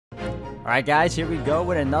Alright guys, here we go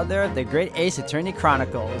with another of the Great Ace Attorney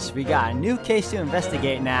Chronicles. We got a new case to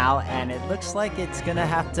investigate now, and it looks like it's gonna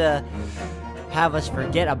have to have us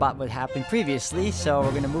forget about what happened previously, so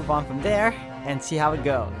we're gonna move on from there and see how it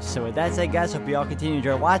goes. So with that said guys, hope you all continue to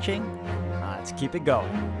enjoy watching. Let's keep it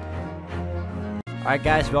going. Alright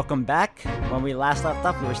guys, welcome back. When we last left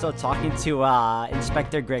off, we were still talking to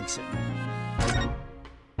Inspector Gregson.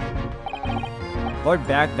 Lord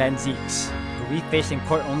Barrack Van Zeeks, who we faced in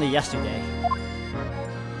court only yesterday.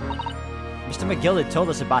 Mr. McGill told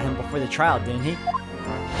us about him before the trial, didn't he?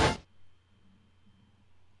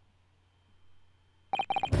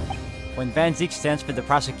 When Van Zeek stands for the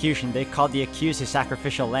prosecution, they call the accused his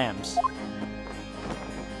sacrificial lambs.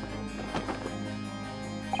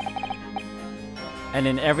 And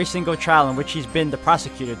in every single trial in which he's been the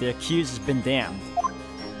prosecutor, the accused has been damned.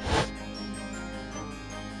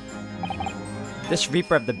 This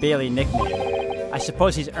Reaper of the Bailey nickname, I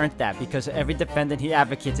suppose he's earned that because every defendant he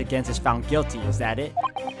advocates against is found guilty, is that it?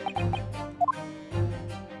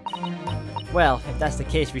 Well, if that's the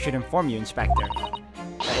case, we should inform you, Inspector.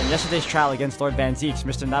 In yesterday's trial against Lord Van Zeeks,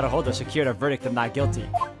 Mr. Naruhodo secured a verdict of not guilty.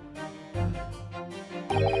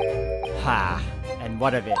 Ha, and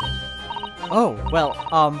what of it? Oh, well,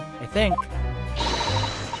 I think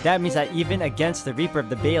that means that even against the Reaper of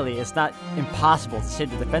the Bailey, it's not impossible to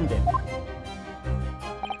save the defendant.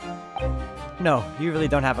 No, you really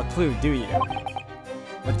don't have a clue, do you?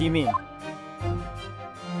 What do you mean?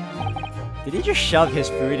 Did he just shove his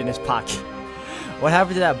food in his pocket? What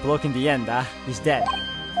happened to that bloke in the end, huh? He's dead.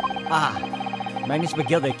 Ah, Magnus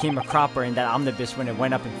McGilda came a cropper in that omnibus when it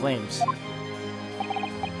went up in flames.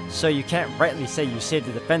 So you can't rightly say you saved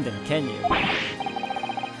the defendant, can you?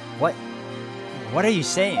 What? What are you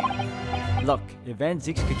saying? Look, if Van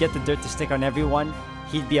Zeeks could get the dirt to stick on everyone,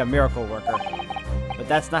 he'd be a miracle worker. But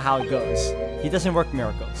that's not how it goes. He doesn't work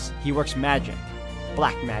miracles. He works magic.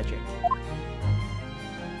 Black magic.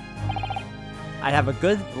 I'd have a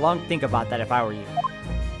good, long think about that if I were you.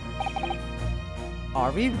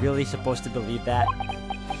 Are we really supposed to believe that?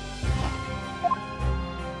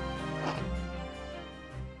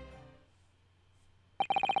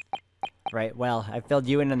 Right, well, I filled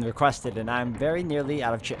you in and requested, and I'm very nearly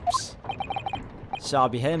out of chips. So I'll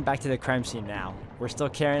be heading back to the crime scene now. We're still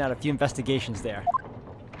carrying out a few investigations there.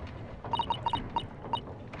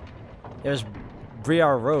 It was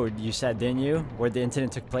Briar Road, you said, didn't you? Where the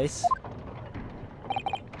incident took place?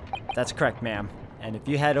 That's correct, ma'am. And if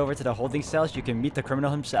you head over to the holding cells, you can meet the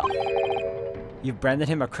criminal himself. You've branded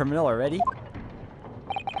him a criminal already?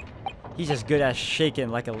 He's as good as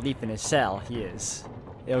shaken like a leaf in his cell, he is.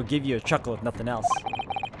 It'll give you a chuckle if nothing else.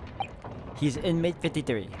 He's inmate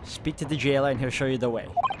 53. Speak to the jailer and he'll show you the way.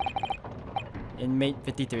 Inmate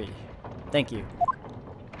 53. Thank you.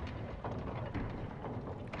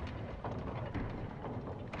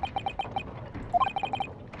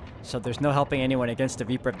 So there's no helping anyone against the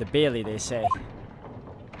Reaper of the Bailey, they say.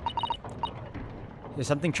 Is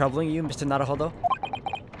something troubling you, Mr. Naruhodo?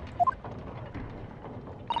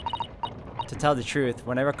 To tell the truth,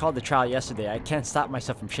 when I recalled the trial yesterday, I can't stop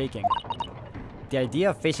myself from shaking. The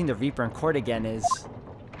idea of facing the Reaper in court again is...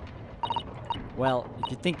 Well,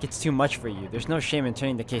 if you think it's too much for you, there's no shame in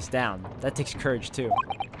turning the case down. That takes courage too.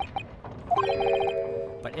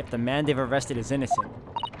 But if the man they've arrested is innocent,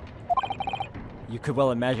 you could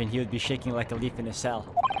well imagine he would be shaking like a leaf in his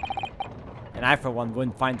cell. And I, for one,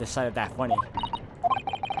 wouldn't find the sight of that funny.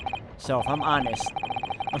 So, if I'm honest,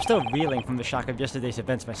 I'm still reeling from the shock of yesterday's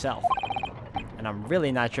events myself. And I'm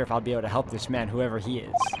really not sure if I'll be able to help this man, whoever he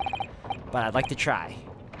is. But I'd like to try.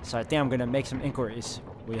 So I think I'm gonna make some inquiries.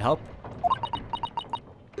 Will you help?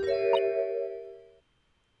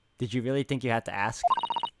 Did you really think you had to ask?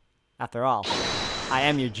 After all, I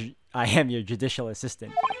am your judicial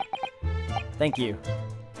assistant. Thank you.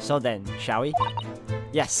 So then, shall we?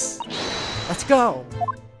 Yes! Let's go!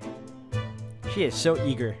 She is so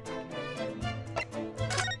eager.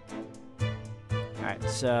 Alright,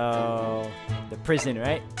 so... the prison,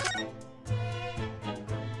 right?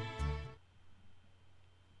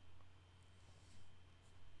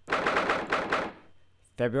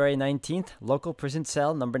 February 19th, local prison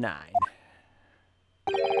cell number 9.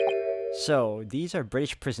 So, these are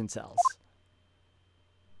British prison cells.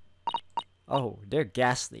 Oh, they're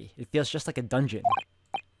ghastly. It feels just like a dungeon.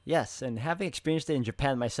 Yes, and having experienced it in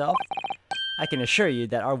Japan myself, I can assure you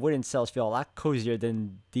that our wooden cells feel a lot cozier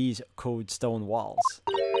than these cold stone walls.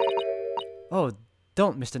 Oh,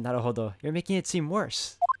 don't, Mr. Naruhodo. You're making it seem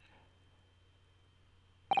worse.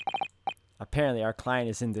 Apparently, our client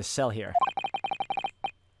is in this cell here.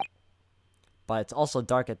 But it's so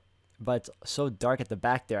dark at the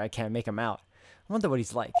back there, I can't make him out. I wonder what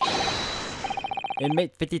he's like.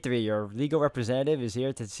 Inmate 53, your legal representative is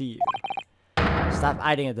here to see you. Stop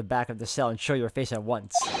hiding at the back of the cell and show your face at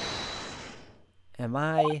once. Am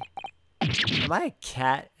I a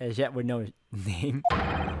cat as yet with no name?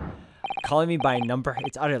 Calling me by a number?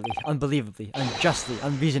 It's utterly, unbelievably, unjustly,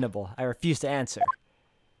 unreasonable. I refuse to answer.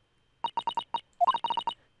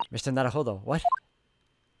 Mr. Naruhodo, what?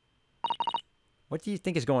 What do you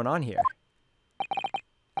think is going on here?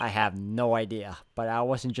 I have no idea, but I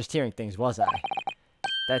wasn't just hearing things, was I?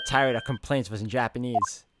 That tirade of complaints was in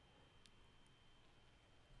Japanese.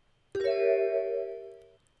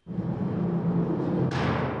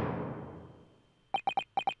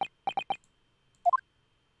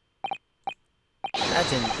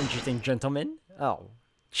 That's an interesting gentleman. Oh,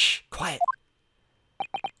 shh, quiet.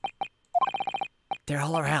 They're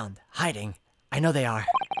all around, hiding. I know they are.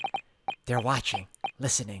 They're watching,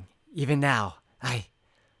 listening. Even now, I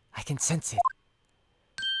can sense it.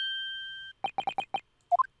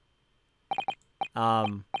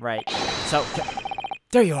 Right. So,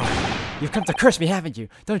 there you are. You've come to curse me, haven't you?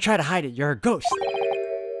 Don't try to hide it. You're a ghost.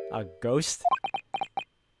 A ghost?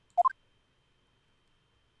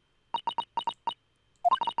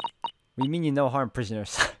 We mean you no harm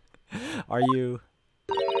prisoners. Are you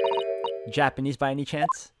Japanese by any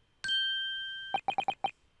chance?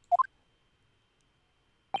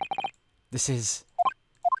 This is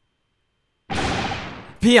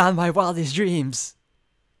beyond my wildest dreams.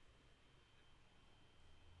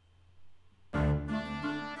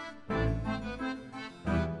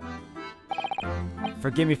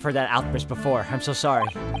 Forgive me for that outburst before. I'm so sorry.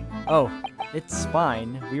 Oh, it's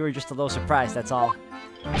fine. We were just a little surprised, that's all.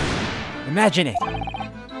 Imagine it!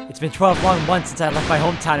 It's been 12 long months since I left my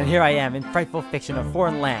hometown, and here I am, in frightful fiction of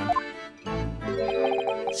foreign land.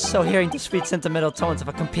 So hearing the sweet sentimental tones of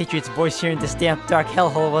a compatriot's voice here in this damp, dark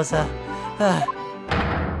hellhole was a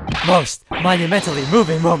most monumentally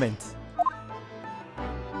moving moment.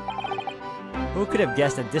 Who could have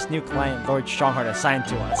guessed that this new client Lord Strongheart assigned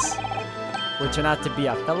to us would turn out to be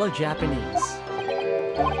a fellow Japanese?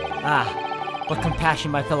 Ah, what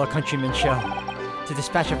compassion my fellow countrymen show. To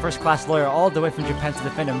dispatch a first-class lawyer all the way from Japan to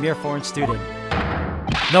defend a mere foreign student.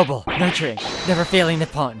 Noble, nurturing, never-failing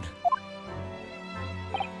Nippon.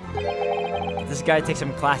 This guy takes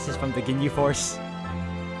some classes from the Ginyu Force.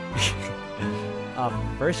 A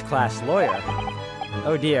first-class lawyer?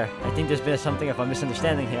 Oh dear, I think there's been something of a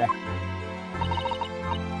misunderstanding here.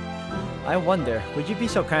 I wonder, would you be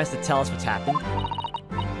so kind as to tell us what's happened?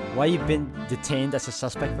 Why you've been detained as a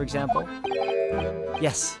suspect, for example?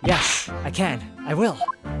 Yes, I can. I will.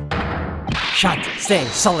 Shan't stay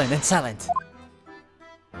sullen and silent.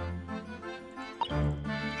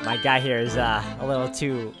 My guy here is a little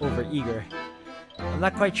too overeager. I'm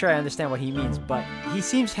not quite sure I understand what he means, but he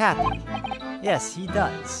seems happy. Yes, he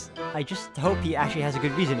does. I just hope he actually has a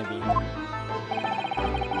good reason to be.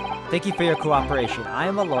 Thank you for your cooperation. I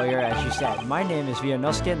am a lawyer, as you said. My name is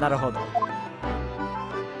Ryunosuke Naruhodo.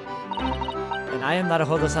 And I am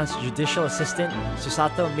Naruhodo-san's judicial assistant,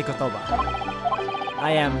 Susato Mikotoba.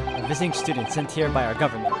 I am a visiting student sent here by our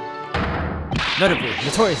government. Notably,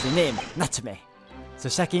 notoriously named Natsume.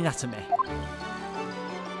 Soseki Natsume.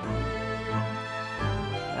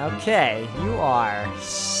 Okay, you are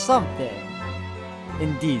something.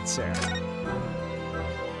 Indeed, sir.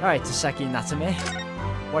 Alright, Soseki Natsume.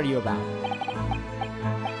 What are you about?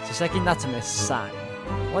 Soseki Natsume-san.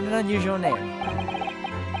 What an unusual name.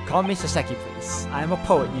 Call me Soseki, please. I am a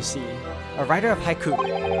poet, you see. A writer of haiku.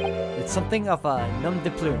 It's something of a nom de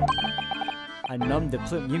plume. A nom de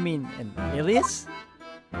plume? You mean an alias?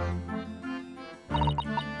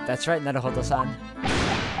 That's right, Naruhodo-san.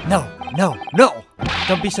 No!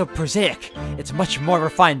 Don't be so prosaic. It's much more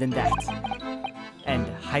refined than that. And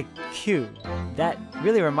haiku. That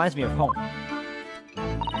really reminds me of home.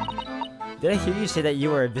 Did I hear you say that you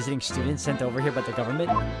were a visiting student sent over here by the government?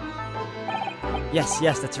 Yes,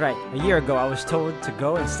 that's right. A year ago, I was told to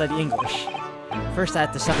go and study English. First, I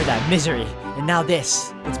had to suffer that misery, and now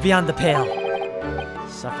this. It's beyond the pale.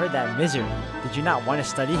 Suffer that misery? Did you not want to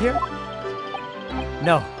study here?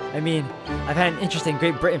 No, I mean, I've had an interest in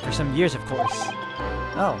Great Britain for some years, of course.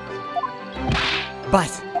 Oh.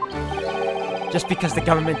 But, just because the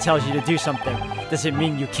government tells you to do something, does it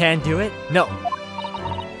mean you can do it? No.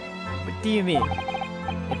 What do you mean?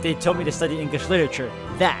 If they told me to study English literature,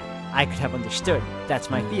 that I could have understood. That's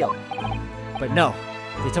my field. But no,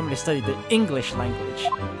 they told me to study the English language.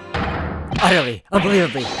 Utterly,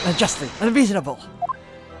 unbelievably, unjustly, unreasonable.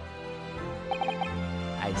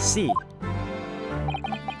 I see.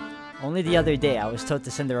 Only the other day I was told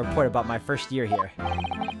to send a report about my first year here.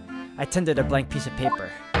 I tendered a blank piece of paper.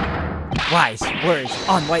 Wise words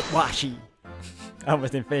on whitewashy. I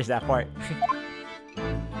almost didn't finish that part.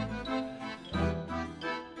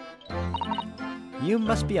 You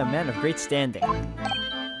must be a man of great standing.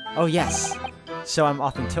 Oh yes, so I'm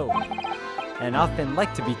often told. And often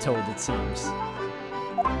like to be told, it seems.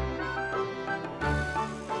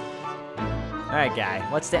 Alright guy,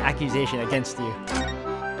 what's the accusation against you?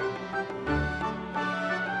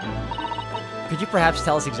 Could you perhaps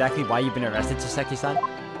tell us exactly why you've been arrested, Soseki-san?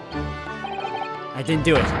 I didn't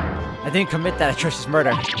do it. I didn't commit that atrocious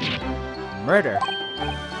murder. Murder?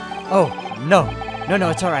 Oh, no. No,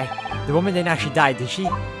 it's alright. The woman didn't actually die, did she?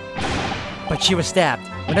 But she was stabbed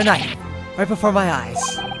with a knife right before my eyes.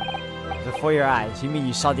 Before your eyes? You mean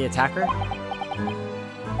you saw the attacker?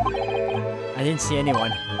 I didn't see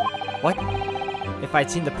anyone. What? If I'd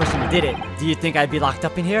seen the person who did it, do you think I'd be locked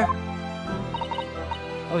up in here?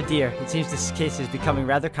 Oh dear, it seems this case is becoming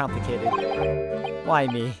rather complicated. Why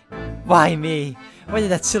me? Why me? Why did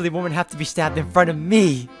that silly woman have to be stabbed in front of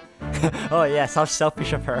me? Oh yes, how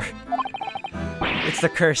selfish of her. It's the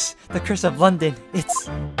curse of London. It's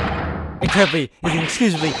incredibly,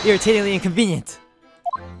 inexcusably, irritatingly inconvenient.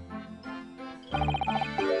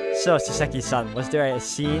 So, Soseki-san, was there a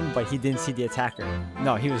scene, but he didn't see the attacker?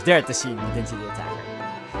 No, he was there at the scene, but didn't see the attacker.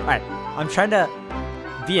 Alright, I'm trying to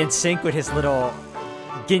be in sync with his little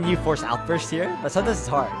Ginyu Force outburst here, but sometimes it's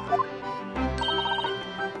hard.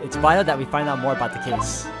 It's vital that we find out more about the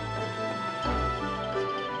case.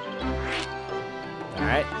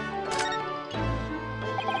 Alright.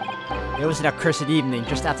 It was an accursed evening,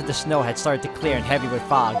 just after the snow had started to clear and heavy with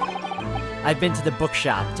fog. I'd been to the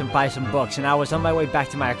bookshop to buy some books, and I was on my way back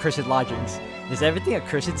to my accursed lodgings. Is everything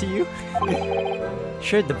accursed to you?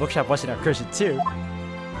 Sure, the bookshop wasn't accursed too.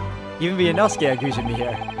 Even Vianosuke agrees with me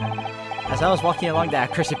here. As I was walking along the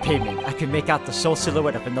accursed pavement, I could make out the sole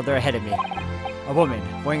silhouette of another ahead of me. A woman,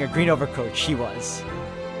 wearing a green overcoat, she was.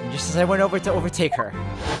 And just as I went over to overtake her...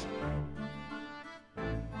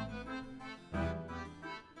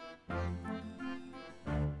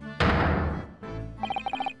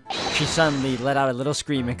 she suddenly let out a little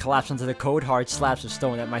scream and collapsed onto the cold, hard slabs of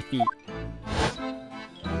stone at my feet.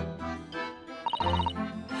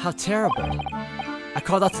 How terrible. I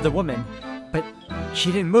called out to the woman, but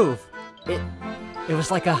she didn't move. It was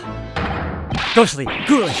like a ghostly,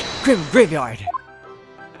 ghoulish, grim graveyard.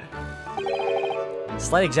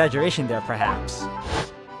 Slight exaggeration there, perhaps.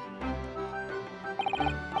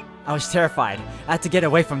 I was terrified. I had to get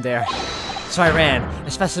away from there. So I ran,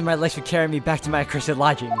 as fast as my legs would carry me back to my accursed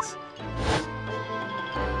lodgings.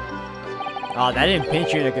 Oh, that didn't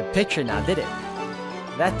paint you in a good picture now, did it?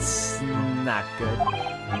 That's not good.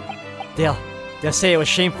 They'll say it was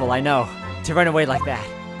shameful, I know, to run away like that.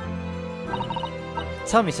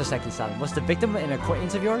 Tell me, Soseki-san, was the victim an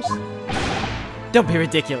acquaintance of yours? Don't be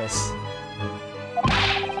ridiculous.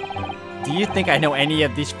 Do you think I know any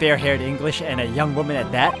of these fair-haired English and a young woman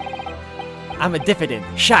at that? I'm a diffident,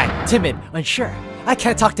 shy, timid, unsure. I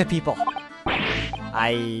can't talk to people.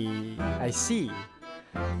 I see.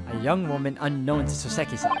 A young woman unknown to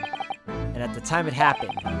Soseki-san. And at the time it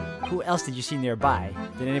happened, who else did you see nearby?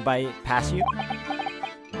 Did anybody pass you?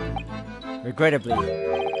 Regrettably,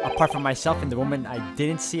 apart from myself and the woman, I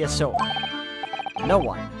didn't see a soul. No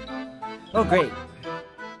one. Oh great.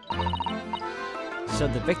 So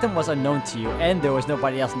the victim was unknown to you, and there was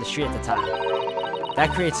nobody else in the street at the time.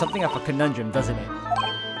 That creates something of a conundrum, doesn't it?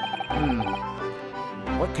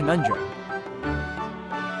 What conundrum?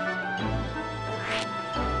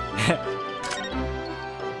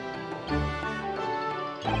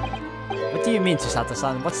 What do you mean,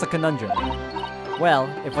 Susato-san? What's the conundrum? Well,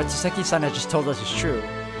 if what Soseki-san has just told us is true,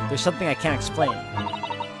 there's something I can't explain.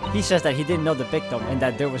 He says that he didn't know the victim and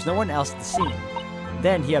that there was no one else at the scene.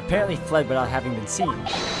 Then he apparently fled without having been seen.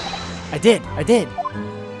 I did!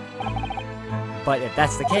 But if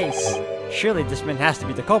that's the case, surely this man has to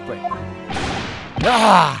be the culprit.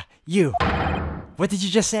 Ah! You! What did you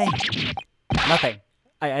just say? Nothing.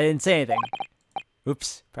 I didn't say anything.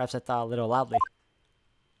 Oops, perhaps I thought a little loudly.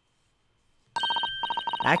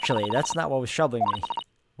 Actually, that's not what was troubling me.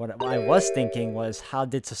 What I was thinking was, how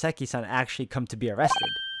did Soseki-san actually come to be arrested?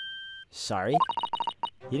 Sorry?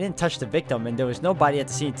 He didn't touch the victim and there was nobody at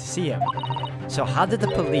the scene to see him. So how did the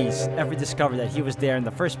police ever discover that he was there in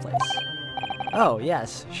the first place? Oh,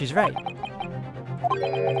 yes, she's right.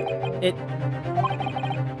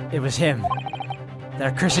 It was him.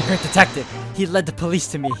 That accursed great detective. He led the police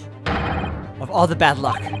to me. Of all the bad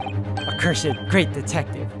luck. Accursed great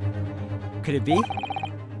detective. Could it be?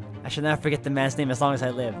 I shall never forget the man's name as long as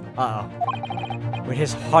I live. Uh-oh. With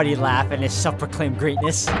his hearty laugh and his self-proclaimed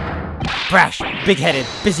greatness. Brash, big-headed,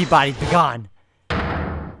 busybody, begone.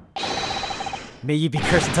 May you be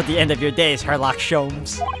cursed until the end of your days, Herlock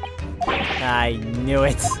Sholmes. I knew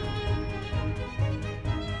it.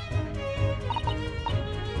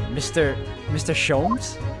 Mr.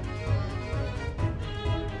 Sholmes?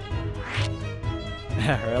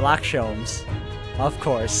 Herlock Sholmes. Of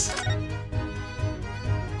course.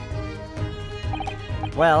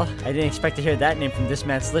 Well, I didn't expect to hear that name from this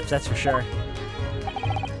man's lips, that's for sure.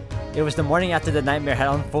 It was the morning after the nightmare had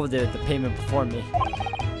unfolded the pavement before me.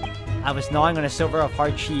 I was gnawing on a sliver of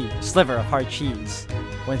hard cheese,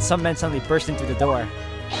 when some men suddenly burst into the door.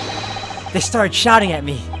 They started shouting at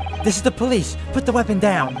me. "This is the police! Put the weapon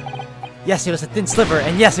down!" Yes, it was a thin sliver,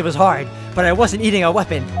 and yes, it was hard, but I wasn't eating a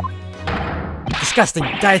weapon. Disgusting,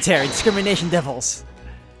 dietary, discrimination devils.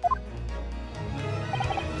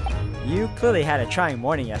 You clearly had a trying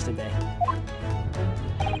morning yesterday.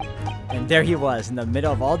 And there he was, in the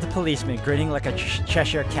middle of all the policemen, grinning like a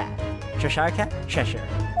Cheshire cat. Cheshire cat? Cheshire.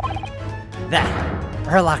 That.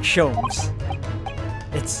 Herlock Sholmes.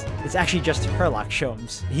 It's actually just Herlock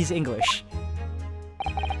Sholmes. He's English.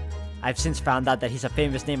 I've since found out that he's a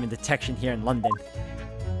famous name in detection here in London.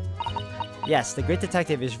 Yes, the great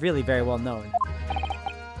detective is really very well known.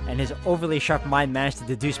 And his overly sharp mind managed to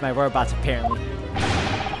deduce my whereabouts apparently.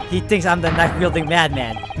 He thinks I'm the knife-wielding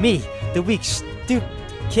madman. Me, the weak, stupid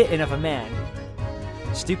kitten of a man.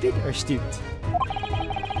 Stupid or stooped?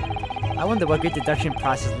 I wonder what great deduction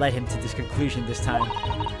process led him to this conclusion this time.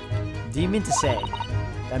 Do you mean to say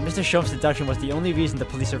that Mr. Sholmes' deduction was the only reason the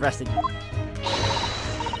police arrested you?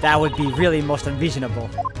 That would be really most unreasonable.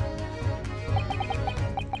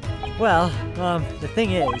 Well, the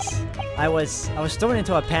thing is, I was thrown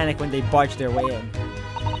into a panic when they barged their way in.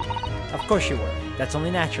 Of course you were. That's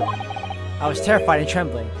only natural. I was terrified and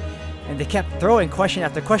trembling, and they kept throwing question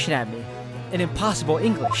after question at me, in impossible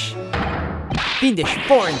English. Fiendish,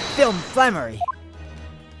 foreign, film flammery.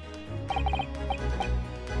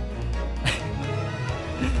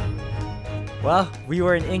 Well, we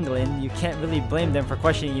were in England. You can't really blame them for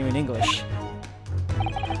questioning you in English.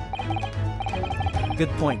 Good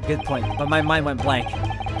point, but my mind went blank.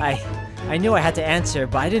 I knew I had to answer,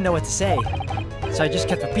 but I didn't know what to say. So I just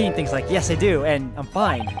kept repeating things like, "Yes, I do," and "I'm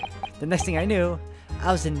fine." The next thing I knew,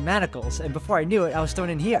 I was in manacles, and before I knew it, I was thrown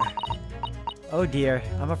in here. Oh dear,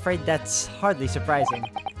 I'm afraid that's hardly surprising.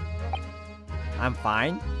 I'm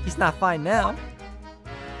fine? He's not fine now.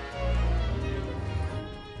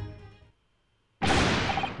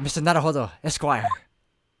 Mr. Naruhodo, Esquire.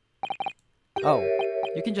 Oh,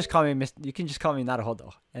 you can just call me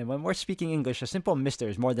Naruhodo. And when we're speaking English, a simple Mr.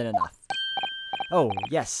 is more than enough. Oh,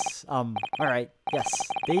 yes. Alright. Yes.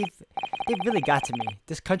 They've really got to me.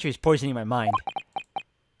 This country is poisoning my mind.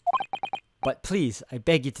 But please, I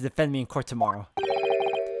beg you to defend me in court tomorrow.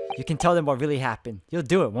 You can tell them what really happened. You'll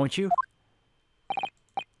do it, won't you?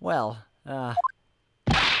 Well,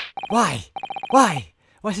 Why? Why?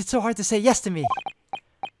 Why is it so hard to say yes to me?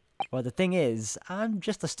 Well, the thing is, I'm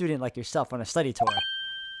just a student like yourself on a study tour.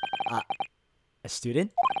 A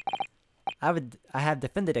student? I have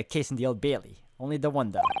defended a case in the Old Bailey. Only the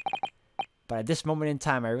one, though. But at this moment in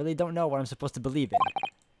time, I really don't know what I'm supposed to believe in.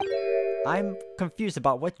 I'm confused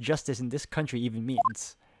about what justice in this country even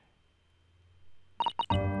means.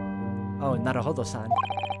 Oh, Naruhodo-san.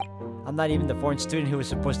 I'm not even the foreign student who was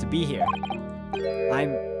supposed to be here.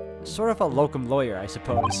 I'm sort of a locum lawyer, I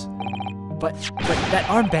suppose. But that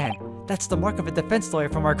armband! That's the mark of a defense lawyer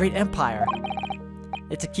from our great empire!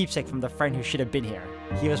 It's a keepsake from the friend who should have been here.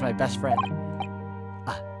 He was my best friend.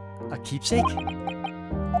 A keepsake?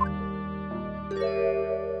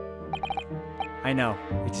 I know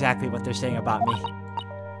exactly what they're saying about me.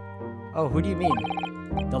 Oh, who do you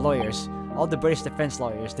mean? The lawyers. All the British defense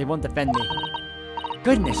lawyers. They won't defend me.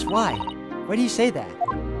 Goodness, why? Why do you say that?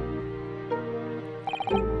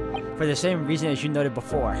 For the same reason as you noted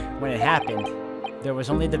before. When it happened, there was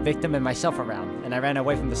only the victim and myself around, and I ran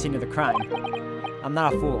away from the scene of the crime. I'm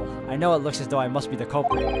not a fool. I know it looks as though I must be the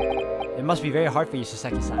culprit. It must be very hard for you,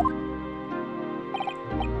 Soseki-san.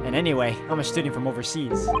 And anyway, I'm a student from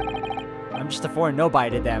overseas. I'm just a foreign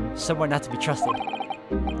nobody to them, someone not to be trusted.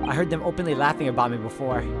 I heard them openly laughing about me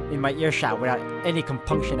before, in my earshot without any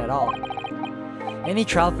compunction at all. Any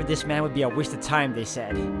trial for this man would be a waste of time, they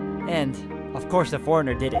said. And, of course, the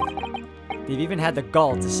foreigner did it. They've even had the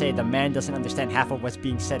gall to say the man doesn't understand half of what's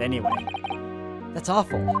being said anyway. That's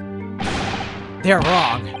awful. They're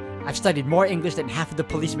wrong. I've studied more English than half of the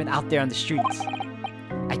policemen out there on the streets.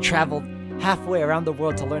 I traveled halfway around the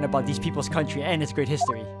world to learn about these people's country and its great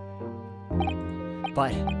history.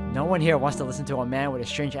 But no one here wants to listen to a man with a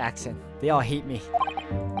strange accent. They all hate me.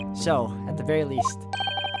 So, at the very least,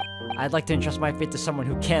 I'd like to entrust my fate to someone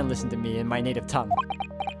who can listen to me in my native tongue.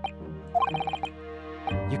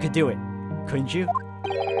 You could do it, couldn't you?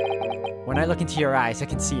 When I look into your eyes, I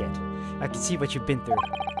can see it. I can see what you've been through.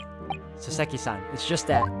 Soseki-san, it's just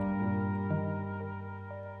that...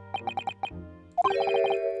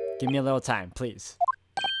 Give me a little time, please.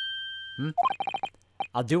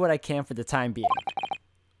 I'll do what I can for the time being.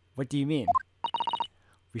 What do you mean?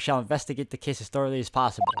 We shall investigate the case as thoroughly as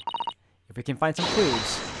possible. If we can find some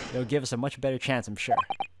clues, it'll give us a much better chance, I'm sure.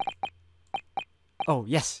 Oh,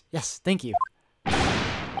 yes, thank you.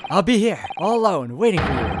 I'll be here, all alone, waiting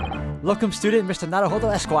for you. Locum student, Mr.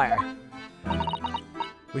 Naruhodo Esquire.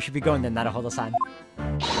 We should be going then, Naruhodo-san.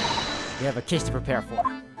 We have a case to prepare for.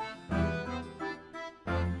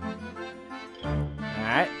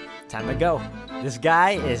 Alright, time to go. This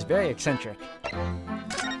guy is very eccentric.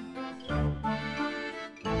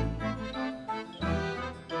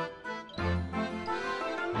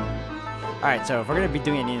 Alright, so if we're going to be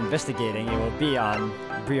doing any investigating, it will be on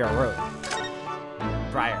Briar Road.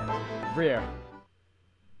 Briar.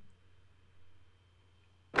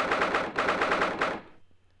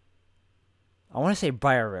 I want to say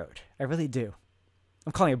Briar Road. I really do.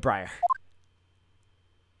 I'm calling it Briar.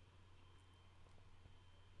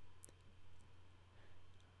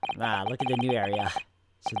 Ah, look at the new area.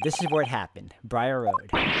 So this is where it happened. Briar Road.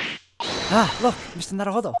 Ah, look! Mr.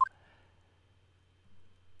 Naruhodo!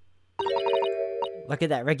 Look at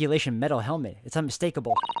that regulation metal helmet. It's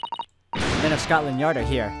unmistakable. The men of Scotland Yard are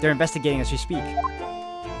here. They're investigating as we speak.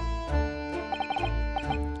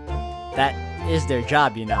 That is their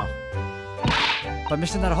job, you know. But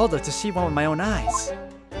Mr. Naruhodo, to see one with my own eyes.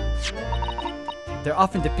 They're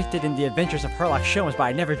often depicted in the adventures of Herlock Sholmes, but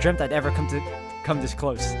I never dreamt I'd ever come this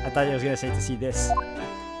close. I thought I was gonna say to see this.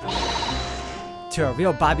 To a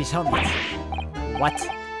real Bobby's helmet. What?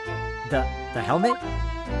 The helmet?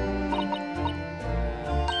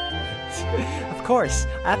 Of course,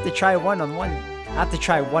 I have to try one on one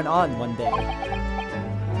day.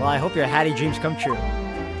 Well, I hope your Hattie dreams come true.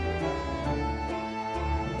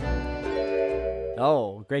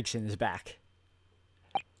 Oh, Gregson is back.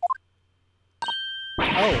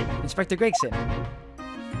 Oh, Inspector Gregson.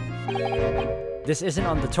 This isn't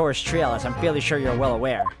on the tourist trail, as I'm fairly sure you're well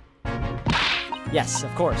aware. Yes,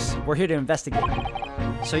 of course. We're here to investigate.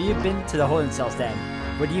 So you've been to the holding cells then.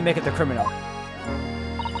 What do you make of the criminal?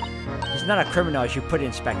 He's not a criminal as you put it,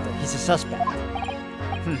 Inspector. He's a suspect.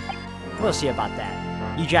 We'll see about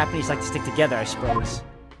that. You Japanese like to stick together, I suppose.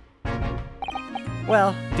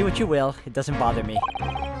 Well, do what you will. It doesn't bother me.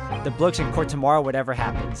 The bloke's in court tomorrow, whatever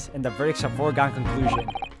happens, and the verdict's a foregone conclusion.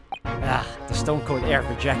 Ah, the stone cold air of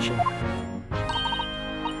rejection.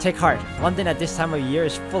 Take heart. London at this time of year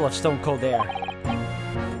is full of stone cold air.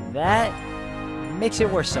 That makes it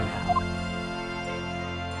worse somehow.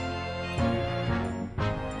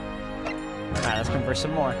 Alright, let's converse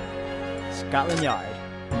some more. Scotland Yard.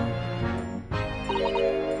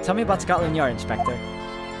 Tell me about Scotland Yard, Inspector.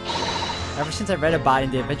 Ever since I read about it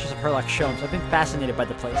in The Adventures of Herlock Sholmes, I've been fascinated by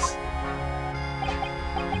the place.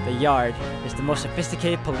 The Yard is the most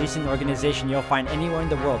sophisticated policing organization you'll find anywhere in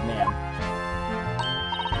the world, man.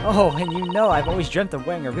 Oh, and you know I've always dreamt of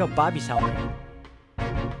wearing a real Bobby's helmet.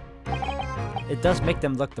 It does make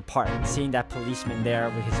them look the part, seeing that policeman there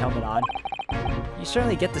with his helmet on. You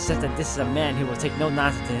certainly get the sense that this is a man who will take no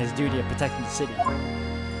nonsense in his duty of protecting the city.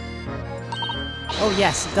 Oh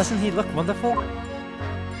yes, doesn't he look wonderful?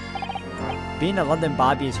 Being a London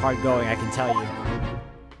Bobby is hard going, I can tell you.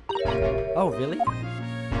 Oh, really?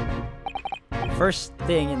 First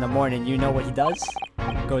thing in the morning, you know what he does?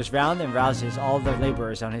 Goes round and rouses all the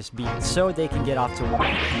laborers on his beat so they can get off to work.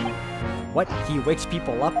 What? He wakes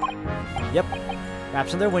people up? Yep.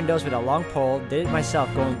 Raps on their windows with a long pole, did it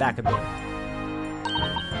myself going back a bit.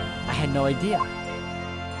 I had no idea.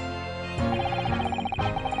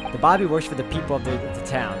 The Bobby works for the people of the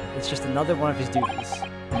town. It's just another one of his duties.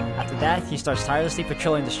 After that, he starts tirelessly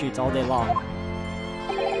patrolling the streets all day long.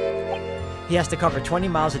 He has to cover 20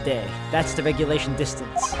 miles a day. That's the regulation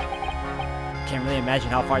distance. Can't really imagine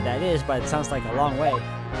how far that is, but it sounds like a long way.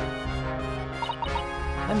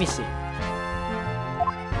 Let me see.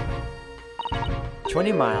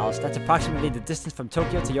 20 miles, that's approximately the distance from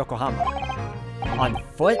Tokyo to Yokohama. On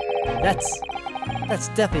foot? That's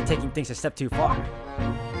definitely taking things a step too far.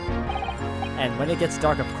 And when it gets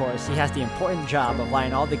dark, of course, he has the important job of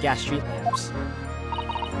lighting all the gas street lamps.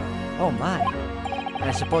 Oh my. And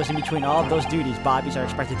I suppose in between all of those duties, Bobbies are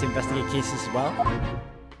expected to investigate cases as well?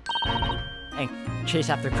 And chase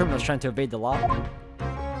after criminals trying to evade the law?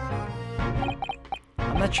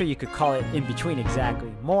 I'm not sure you could call it in between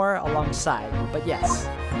exactly, more alongside, but yes.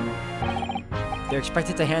 They're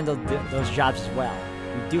expected to handle those jobs as well.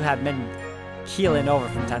 We do have men keeling over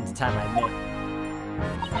from time to time, I admit.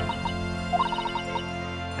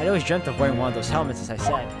 I'd always dreamt of wearing one of those helmets, as I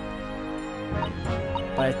said.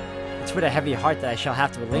 But it's with a heavy heart that I shall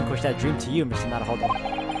have to relinquish that dream to you, Mr.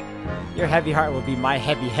 Natsume. Your heavy heart will be my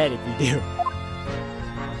heavy head if you do.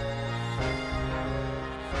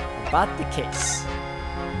 About the case.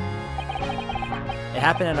 It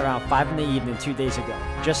happened at around 5 in the evening 2 days ago,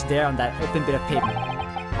 just there on that open bit of pavement.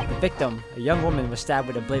 The victim, a young woman, was stabbed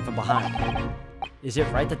with a blade from behind. Is it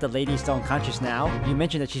right that the lady is still unconscious now? You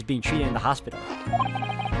mentioned that she's being treated in the hospital.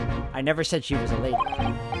 I never said she was a lady.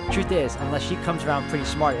 Truth is, unless she comes around pretty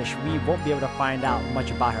smartish, we won't be able to find out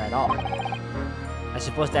much about her at all. I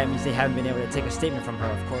suppose that means they haven't been able to take a statement from her,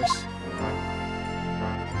 of course.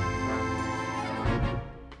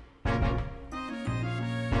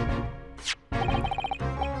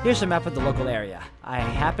 Here's a map of the local area. I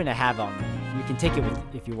happen to have on me. You can take it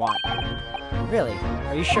if you want. Really?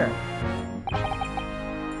 Are you sure?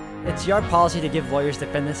 It's yard policy to give lawyers,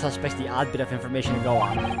 defendants, suspects the odd bit of information to go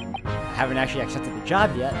on. I haven't actually accepted the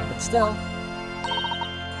job yet, but still.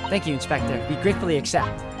 Thank you, Inspector. We gratefully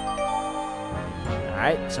accept.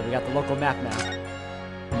 Alright, so we got the local map now.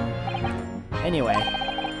 Anyway,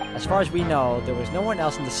 as far as we know, there was no one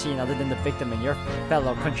else in the scene other than the victim and your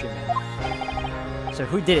fellow countrymen. So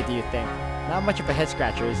who did it, do you think? Not much of a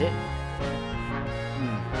head-scratcher, is it?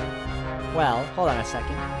 Well, hold on a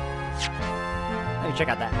second. Let me check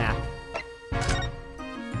out that map.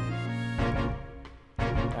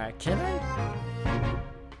 Alright, can I?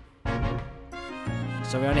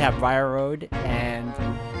 So we only have Briar Road and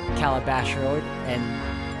Calabash Road and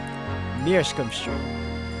Mearscombe Street,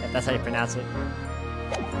 if that's how you pronounce it.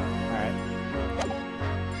 Alright.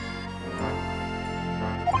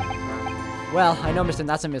 Well, I know Mr.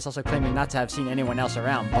 Natsume is also claiming not to have seen anyone else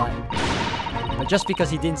around, but just because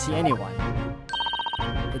he didn't see anyone,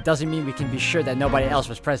 it doesn't mean we can be sure that nobody else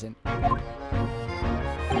was present. I'm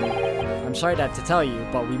sorry to tell you,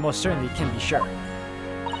 but we most certainly can be sure.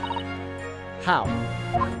 How?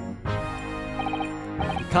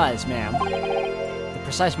 Because, ma'am, the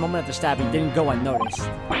precise moment of the stabbing didn't go unnoticed.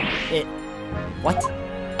 What?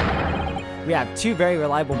 We have 2 very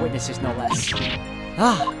reliable witnesses, no less.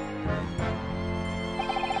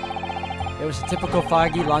 It was a typical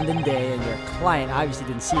foggy London day, and your client obviously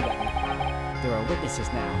didn't see them. There are witnesses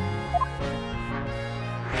now.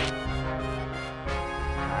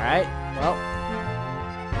 Alright, well.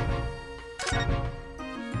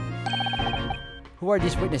 Who are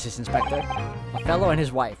these witnesses, Inspector? A fellow and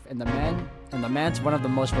his wife, and the man's one of the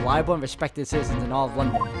most reliable and respected citizens in all of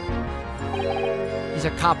London. He's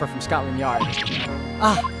a copper from Scotland Yard.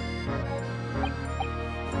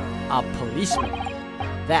 A policeman.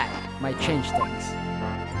 That might change things.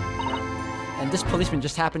 And this policeman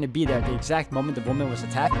just happened to be there at the exact moment the woman was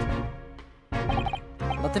attacked?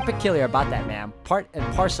 Nothing peculiar about that, ma'am. Part and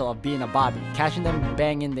parcel of being a bobby. Catching them,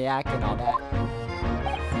 banging the act, and all that.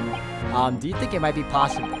 Do you think it might be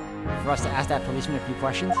possible for us to ask that policeman a few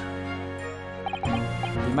questions?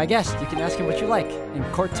 Be my guest. You can ask him what you like. In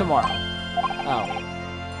court tomorrow. Oh.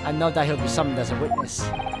 I know that he'll be summoned as a witness.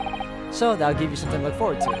 So that'll give you something to look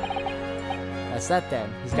forward to. That's that then.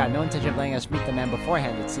 He's got no intention of letting us meet the man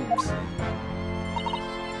beforehand, it seems.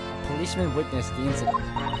 A policeman witnessed the incident.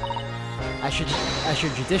 As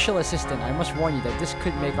your judicial assistant, I must warn you that this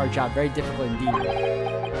could make our job very difficult indeed.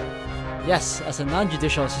 Yes, as a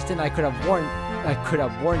non-judicial assistant, I could have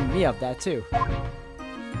warned me of that too.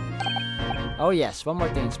 Oh yes, one more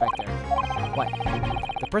thing, Inspector. What?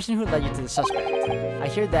 The person who led you to the suspect. I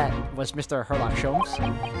hear that was Mr. Herlock Sholmes.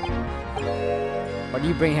 What do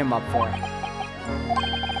you bring him up for?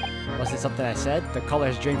 Was it something I said? The color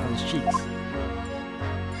has drained from his cheeks.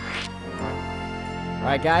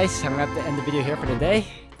 Alright guys, I'm going to have to end the video here for today.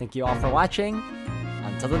 Thank you all for watching.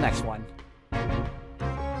 Until the next one.